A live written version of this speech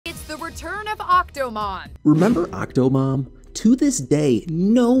return of Octomom. Remember Octomom? To this day,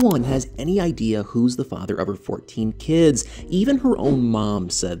 no one has any idea who's the father of her 14 kids. Even her own mom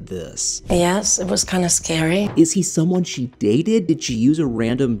said this. Yes, it was kind of scary. Is he someone she dated? Did she use a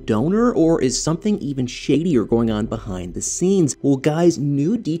random donor? Or is something even shadier going on behind the scenes? Well, guys,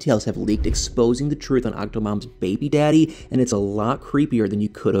 new details have leaked exposing the truth on Octomom's baby daddy, and it's a lot creepier than you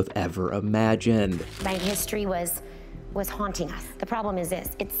could have ever imagined. My history was haunting us. The problem is this,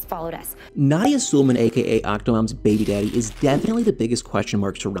 it's followed us. Nadya Suleman, aka Octomom's baby daddy, is definitely the biggest question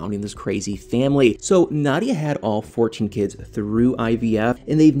mark surrounding this crazy family. So Nadya had all 14 kids through IVF,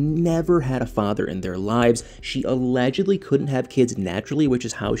 and they've never had a father in their lives. She allegedly couldn't have kids naturally, which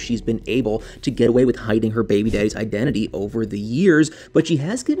is how she's been able to get away with hiding her baby daddy's identity over the years, but she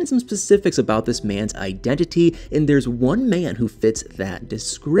has given some specifics about this man's identity, and there's one man who fits that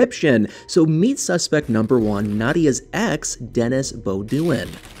description. So meet suspect number one, Nadya's ex, Dennis Beaudoin.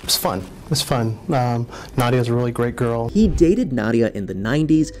 It was fun. It was fun. Nadya's a really great girl. He dated Nadya in the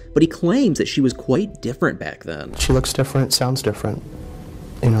 90s, but he claims that she was quite different back then. She looks different, sounds different.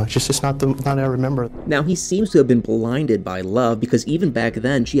 You know, it's just not I remember. Now, he seems to have been blinded by love because even back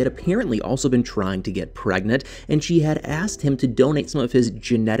then, she had apparently also been trying to get pregnant, and she had asked him to donate some of his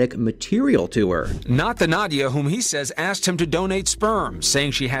genetic material to her. Not the Nadya whom he says asked him to donate sperm,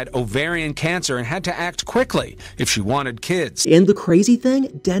 saying she had ovarian cancer and had to act quickly if she wanted kids. And the crazy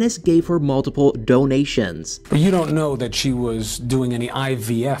thing, Dennis gave her multiple donations. But you don't know that she was doing any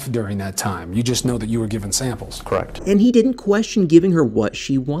IVF during that time. You just know that you were given samples. Correct. And he didn't question giving her what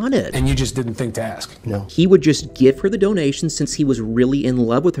she wanted. And you just didn't think to ask? No. He would just give her the donations since he was really in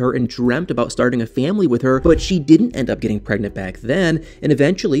love with her and dreamt about starting a family with her, but she didn't end up getting pregnant back then, and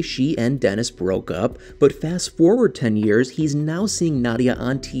eventually she and Dennis broke up. But fast forward 10 years, he's now seeing Nadya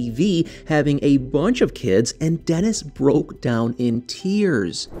on TV having a bunch of kids, and Dennis broke down in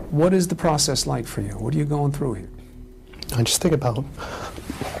tears. What is the process like for you? What are you going through here? I just think about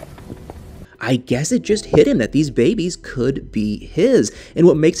I guess it just hit him that these babies could be his. And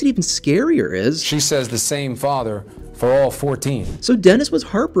what makes it even scarier is she says the same father for all 14. So Dennis was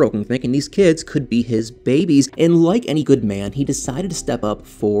heartbroken thinking these kids could be his babies, and like any good man, he decided to step up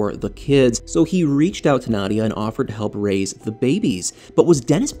for the kids. So he reached out to Nadya and offered to help raise the babies. But was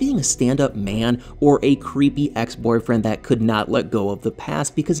Dennis being a stand-up man or a creepy ex-boyfriend that could not let go of the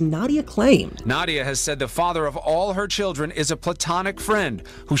past? Because Nadya claimed Nadya has said the father of all her children is a platonic friend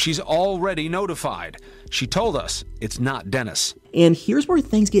who she's already notified. She told us it's not Dennis. And here's where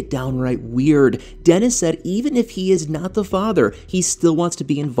things get downright weird. Dennis said even if he is not the father, he still wants to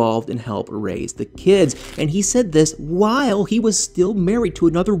be involved and help raise the kids. And he said this while he was still married to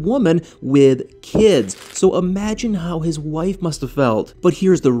another woman with kids. So imagine how his wife must have felt. But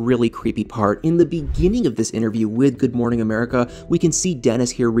here's the really creepy part. In the beginning of this interview with Good Morning America, we can see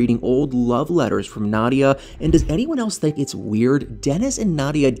Dennis here reading old love letters from Nadya. And does anyone else think it's weird? Dennis and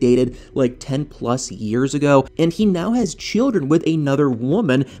Nadya dated like 10 plus years ago, and he now has children with another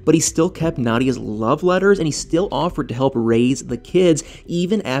woman, but he still kept Nadya's love letters and he still offered to help raise the kids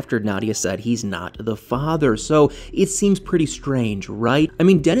even after Nadya said he's not the father. So it seems pretty strange, right? I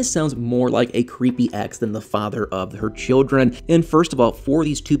mean, Dennis sounds more like a creepy ex than the father of her children. And first of all, for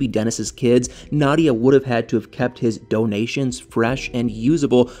these to be Dennis's kids, Nadya would have had to have kept his donations fresh and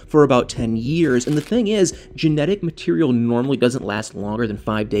usable for about 10 years. And the thing is, genetic material normally doesn't last longer than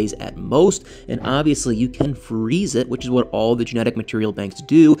 5 days at most, and obviously you can freeze it, which is what all the genetic material banks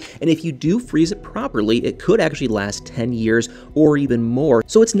do, and if you do freeze it properly, it could actually last 10 years or even more.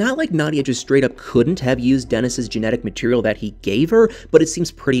 So it's not like Nadya just straight up couldn't have used Dennis's genetic material that he gave her, but it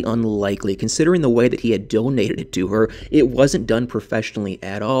seems pretty unlikely considering the way that he had donated it to her. It wasn't done professionally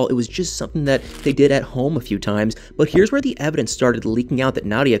at all. It was just something that they did at home a few times. But here's where the evidence started leaking out that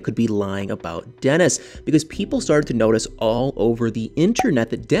Nadya could be lying about Dennis, because people started to notice all over the internet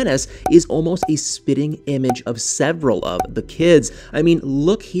that Dennis is almost a spitting image of several of the kids. I mean,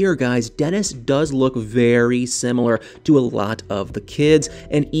 look here, guys. Dennis does look very similar to a lot of the kids,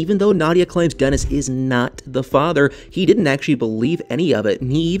 and even though Nadya claims Dennis is not the father, he didn't actually believe any of it,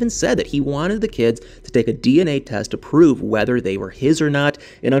 and he even said that he wanted the kids to take a DNA test to prove whether they were his or not,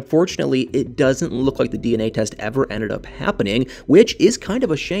 and unfortunately, it doesn't look like the DNA test ever ended up happening, which is kind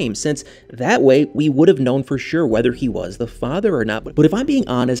of a shame, since that way we would have known for sure whether he was the father or not. But if I'm being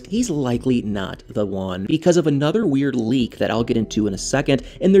honest, he's likely not the one, because of another weird leak that that I'll get into in a second,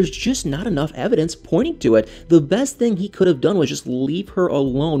 and there's just not enough evidence pointing to it. The best thing he could have done was just leave her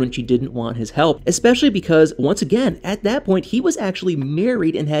alone when she didn't want his help, especially because, once again, at that point, he was actually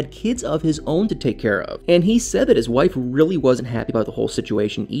married and had kids of his own to take care of. And he said that his wife really wasn't happy about the whole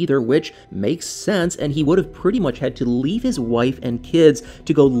situation either, which makes sense, and he would have pretty much had to leave his wife and kids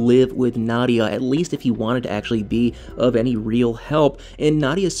to go live with Nadya, at least if he wanted to actually be of any real help. And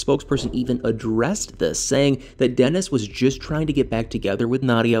Nadya's spokesperson even addressed this, saying that Dennis was just trying to get back together with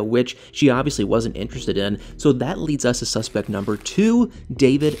Nadya, which she obviously wasn't interested in. So that leads us to suspect number 2,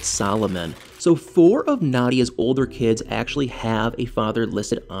 David Suleman. So 4 of Nadya's older kids actually have a father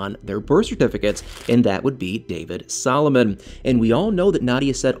listed on their birth certificates, and that would be David Suleman. And we all know that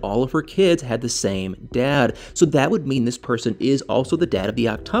Nadya said all of her kids had the same dad, so that would mean this person is also the dad of the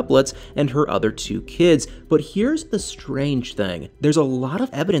octuplets and her other 2 kids. But here's the strange thing. There's a lot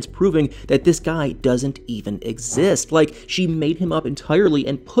of evidence proving that this guy doesn't even exist. Like, she made him up entirely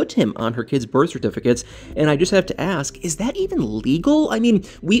and put him on her kids' birth certificates, and I just have to ask, is that even legal? I mean,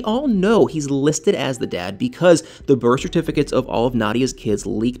 we all know he's listed as the dad because the birth certificates of all of Nadya's kids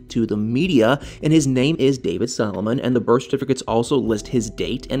leaked to the media, and his name is David Suleman, and the birth certificates also list his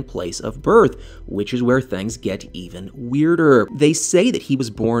date and place of birth, which is where things get even weirder. They say that he was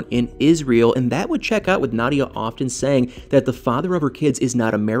born in Israel, and that would check out with Nadya often saying that the father of her kids is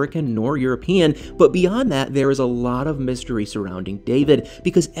not American nor European, but beyond that, there is a lot of mystery surrounding David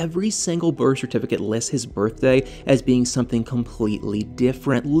because every single birth certificate lists his birthday as being something completely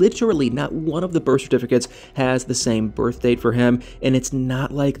different. Literally, not one of the birth certificates has the same birth date for him, and it's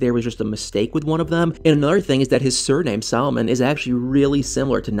not like there was just a mistake with one of them. And another thing is that his surname, Suleman, is actually really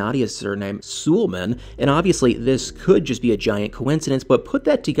similar to Nadya's surname, Suleman, and obviously this could just be a giant coincidence, but put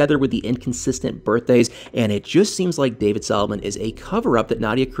that together with the inconsistent birthdays, and it just seems like David Suleman is a cover-up that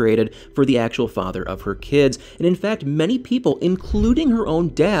Nadya created for the actual father of her kids. And in fact, many people, including her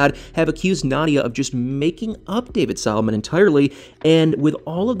own dad, have accused Nadya of just making up David Suleman entirely, and with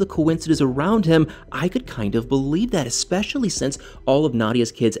all of the coincidences around him, I could kind of believe that, especially since all of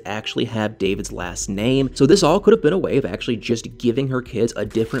Nadya's kids actually have David's last name. So this all could have been a way of actually just giving her kids a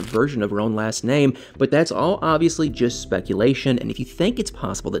different version of her own last name, but that's all obviously just speculation, and if you think it's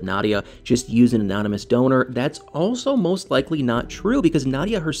possible that Nadya just used an anonymous donor, that's also most likely not true because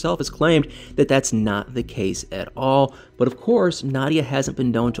Nadya herself has claimed that that's not the case at all. But of course, Nadya hasn't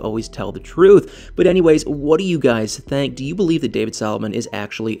been known to always tell the truth. But anyways, what do you guys think? Do you believe that David Suleman is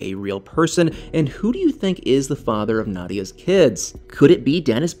actually a real person? And who do you think is the father of Nadya's kids? Could it be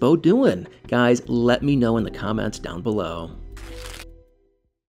Dennis Beaudoin? Guys, let me know in the comments down below.